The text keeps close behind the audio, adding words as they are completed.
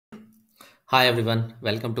Hi everyone,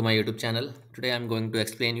 welcome to my YouTube channel. Today I'm going to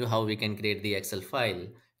explain you how we can create the Excel file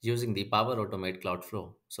using the Power Automate Cloud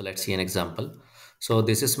Flow. So let's see an example. So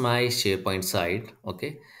this is my SharePoint site.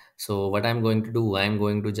 Okay. So what I'm going to do, I'm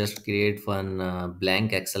going to just create one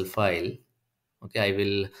blank Excel file. Okay. I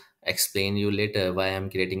will explain you later why I'm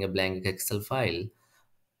creating a blank Excel file.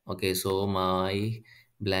 Okay, so my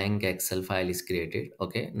blank Excel file is created.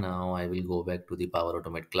 Okay, now I will go back to the Power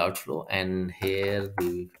Automate Cloud Flow, and here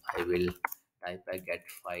I will type a get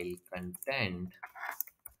file content,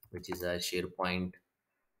 which is a SharePoint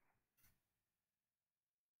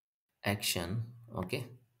action. Okay,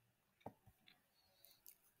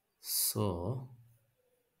 so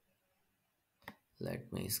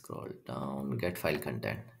let me scroll down, get file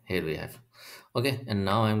content. Here we have. Okay, and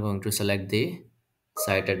now I'm going to select the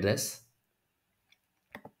site address.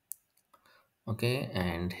 Okay,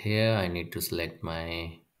 and here I need to select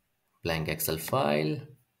my blank Excel file.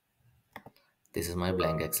 This is my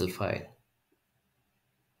blank Excel file.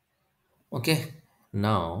 Okay,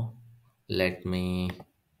 now let me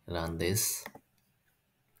run this.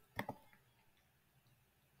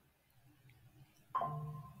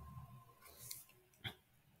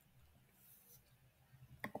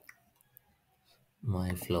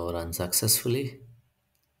 My flow run successfully.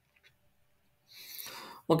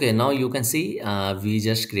 Okay, now you can see we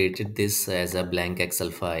just created this as a blank Excel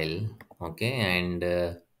file. Okay,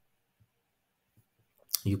 and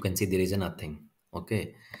you can see there is a nothing.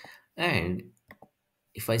 Okay, and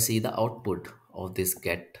if I see the output of this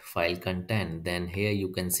get file content, then here you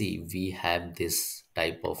can see we have this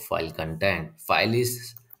type of file content. File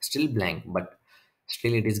is still blank, but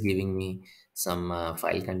still it is giving me some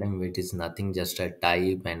file content which is nothing, just a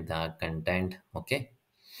type and the content. Okay,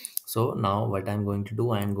 so now what I'm going to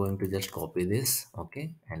do, I'm going to just copy this.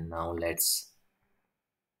 Okay, and now let's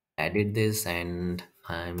edit this, and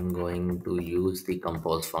I'm going to use the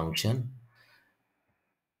compose function.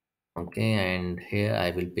 Okay, and here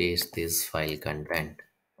I will paste this file content.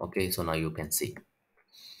 Okay, so now you can see,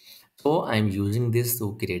 so I'm using this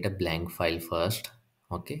to create a blank file first.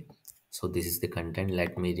 Okay, so this is the content.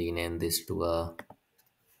 Let me rename this to a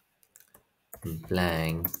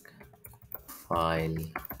blank file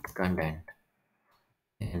content,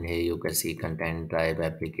 and here you can see content type,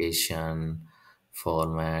 application,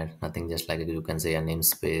 format, nothing, just like you can say a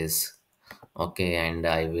namespace. Okay, and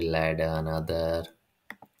I will add another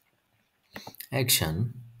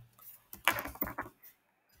action,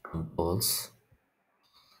 compose.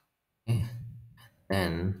 Okay,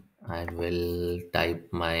 then I will type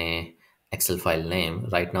my Excel file name.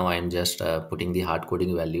 Right now I'm just putting the hard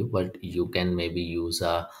coding value, but you can maybe use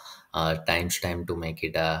a timestamp to make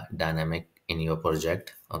it a dynamic in your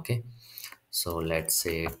project. Okay, so let's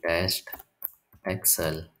say test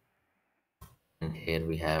Excel, and here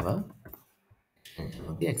we have a extension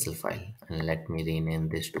of the Excel file, and let me rename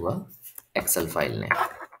this to a Excel file name.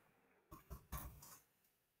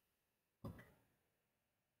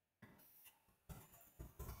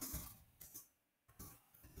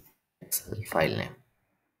 Excel file name.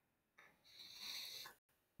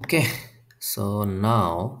 Okay, so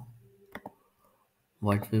now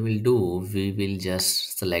what we will do, we will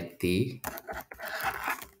just select the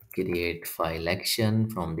create file action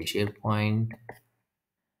from the SharePoint.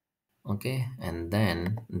 Okay, and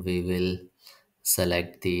then we will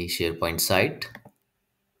select the SharePoint site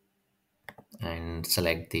and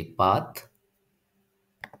select the path,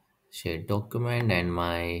 share document, and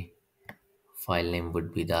my file name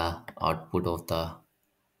would be the output of the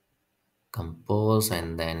compose,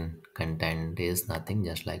 and then content is nothing,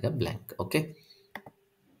 just like a blank. Okay,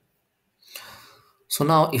 so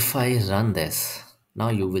now if I run this, now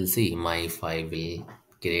you will see my file will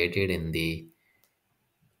created in the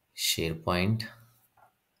SharePoint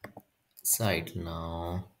site.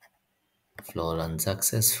 Now flow run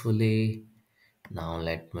successfully. Now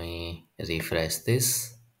let me refresh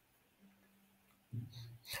this.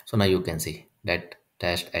 So now you can see that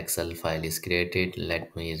test Excel file is created.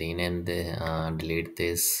 Let me rename the delete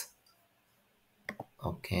this.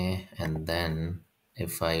 Okay, and then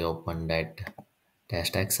if I open that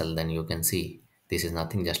test Excel, then you can see this is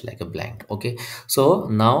nothing, just like a blank. Okay, so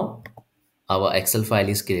now our Excel file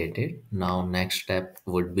is created. Now next step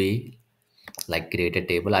would be like create a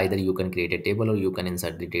table. Either you can create a table or you can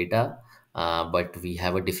insert the data, but we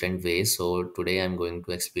have a different way. So today I'm going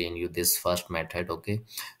to explain you this first method. Okay,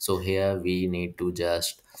 so here we need to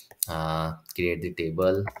just create the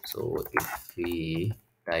table. So if we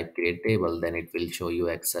type create table, then it will show you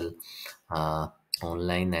Excel uh,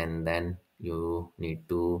 online, and then you need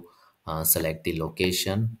to select the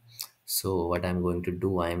location. So what I'm going to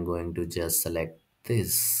do, I'm going to just select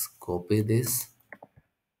this copy this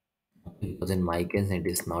because in my case it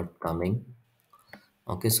is not coming.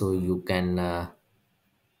 Okay, so you can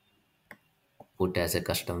put as a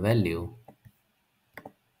custom value.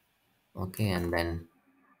 Okay, and then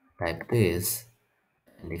type this,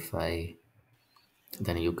 and if I,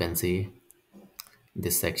 then you can see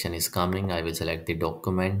this section is coming. I will select the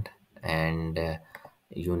document, and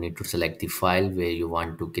you need to select the file where you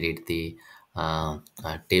want to create the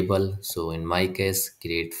table. So in my case,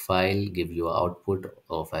 create file, give you output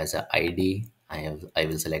of as a id. I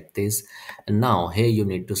will select this, and now here you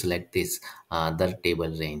need to select this the table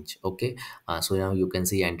range. Okay, so now you can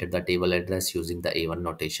see enter the table address using the A1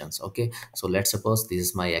 notations. Okay, so let's suppose this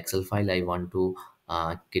is my Excel file. I want to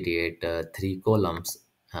create three columns,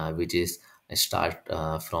 which is start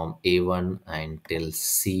from A1 until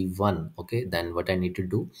C1. Okay, then what I need to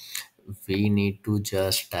do, we need to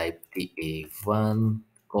just type the A1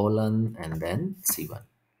 colon and then C1.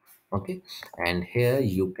 Okay, and here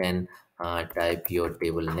you can type your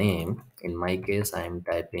table name. In my case, I am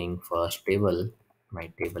typing first table.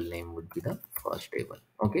 My table name would be the first table.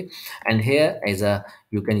 Okay, and here as a,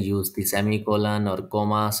 you can use the semicolon or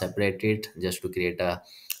comma, separate it just to create a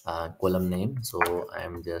column name. So I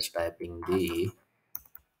am just typing the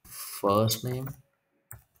first name,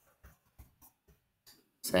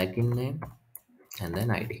 second name, and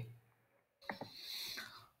then id.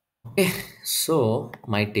 Okay, so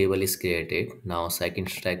my table is created. Now second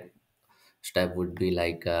step would be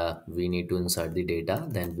like we need to insert the data.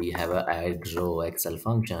 Then we have a add row excel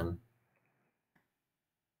function.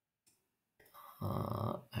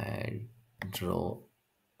 Add row.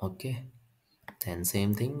 Okay, then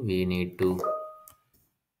same thing, we need to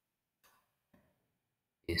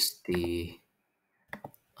paste the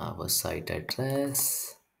our site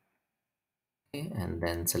address. Okay, and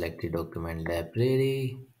then select the document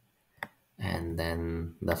library, and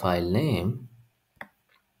then the file name.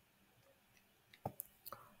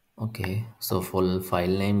 Okay, so for file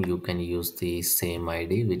name you can use the same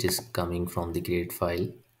id which is coming from the create file.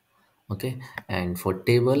 Okay, and for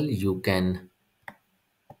table you can,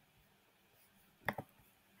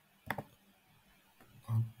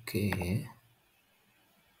 okay,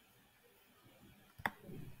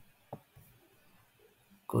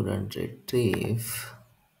 couldn't retrieve,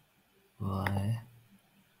 why?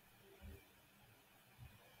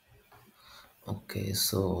 Okay,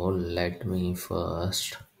 so let me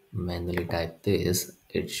first manually type this.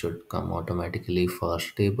 It should come automatically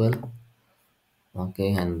first table.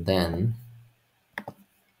 Okay, and then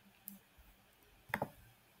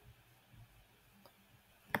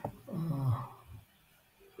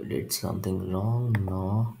we did something wrong.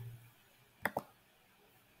 No.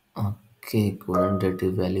 Okay,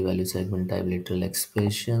 quantitative value segment type literal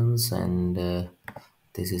expressions, and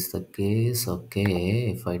this is the case.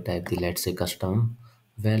 Okay, if I type the, let's say, custom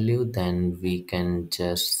value, then we can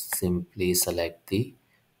just simply select the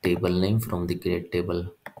table name from the create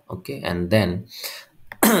table. Okay, and then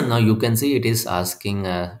now you can see it is asking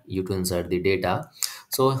you to insert the data.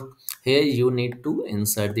 So here you need to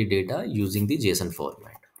insert the data using the JSON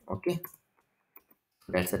format. Okay,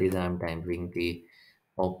 that's the reason I'm typing the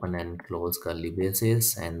open and close curly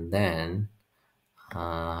braces, and then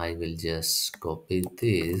I will just copy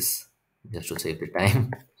this just to save the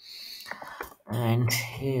time. And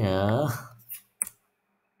here,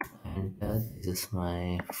 and this is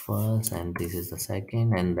my first and this is the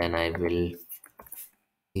second, and then I will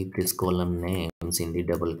keep this column names in the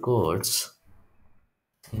double quotes.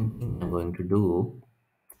 Same thing I'm going to do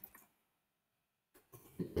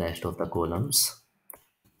with the rest of the columns.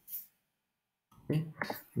 Okay,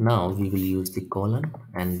 now we will use the colon,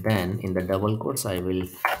 and then in the double quotes I will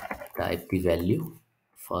type the value.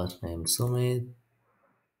 First name Sumit,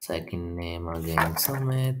 second name again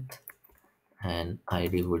Sumit, and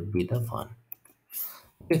id would be the one.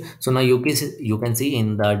 Okay, so now you can see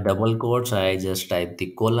in the double quotes I just type the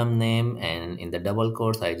column name, and in the double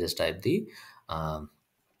quotes I just type the um,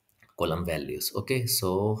 column values. Okay,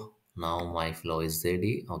 so now my flow is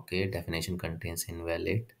ready. Okay, definition contains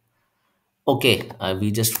invalid. Okay,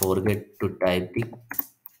 we just forget to type the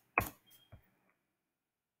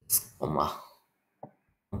comma.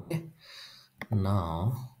 Okay,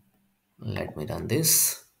 now let me run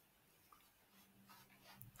this.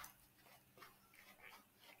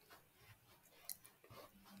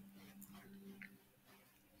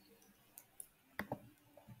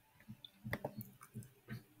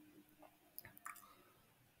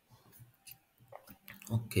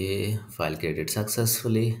 Okay, file created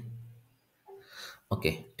successfully.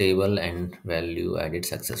 Okay, table and value added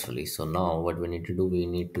successfully. So now what we need to do, we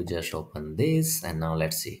need to just open this and now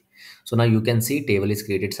let's see. So now you can see table is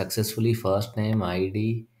created successfully, first name,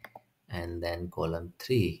 ID, and then column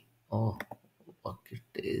 3. Oh, what it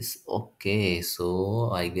is. Okay,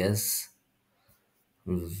 so I guess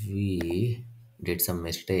we did some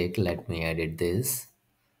mistake. Let me edit this.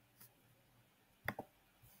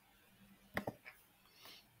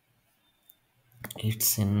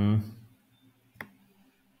 It's in,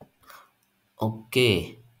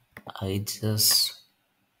 okay. I just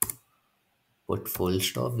put full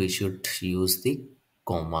stop. We should use the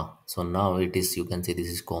comma. So now it is, you can see this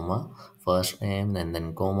is comma, first name and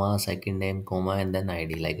then comma, second name comma, and then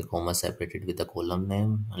ID, like a comma separated with a column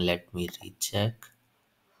name. Let me recheck.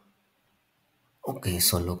 Okay,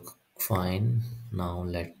 so look fine. Now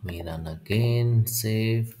let me run again,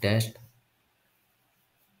 save, test.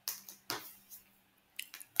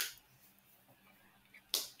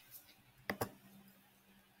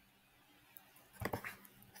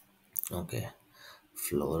 Okay,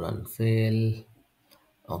 flow run fail.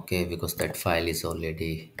 Okay, because that file is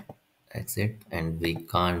already exit and we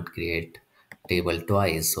can't create table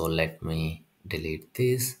twice, so let me delete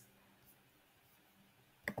this.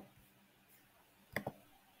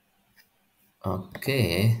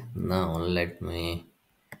 Okay, now let me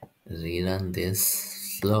rerun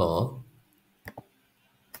this slow,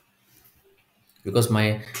 because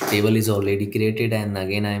my table is already created and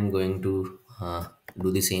again I am going to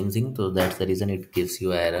do the same thing, so that's the reason it gives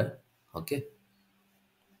you error. Okay,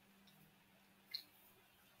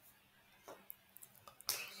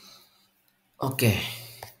 okay,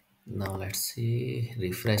 now let's see,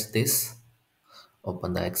 refresh this,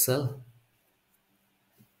 open the Excel.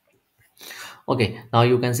 Okay, now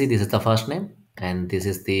you can see this is the first name and this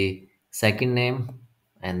is the second name,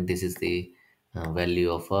 and this is the value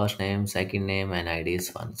of first name, second name, and ID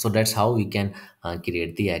is 1. So that's how we can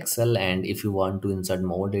create the Excel. And if you want to insert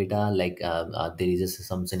more data, like there is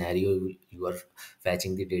some scenario you are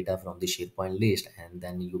fetching the data from the SharePoint list, and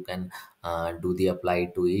then you can do the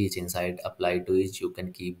apply to each. Inside apply to each, you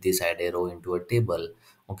can keep this add arrow into a table.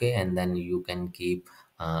 Okay, and then you can keep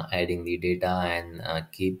adding the data and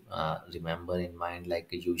keep remember in mind, like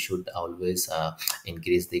you should always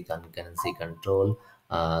increase the concurrency control,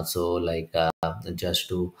 so like just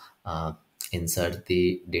to insert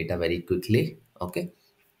the data very quickly. Okay,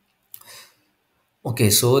 okay,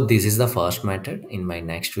 so this is the first method. In my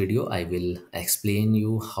next video I will explain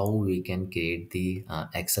you how we can create the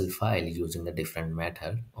Excel file using a different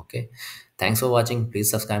method. Okay, thanks for watching.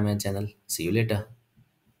 Please subscribe my channel. See you later.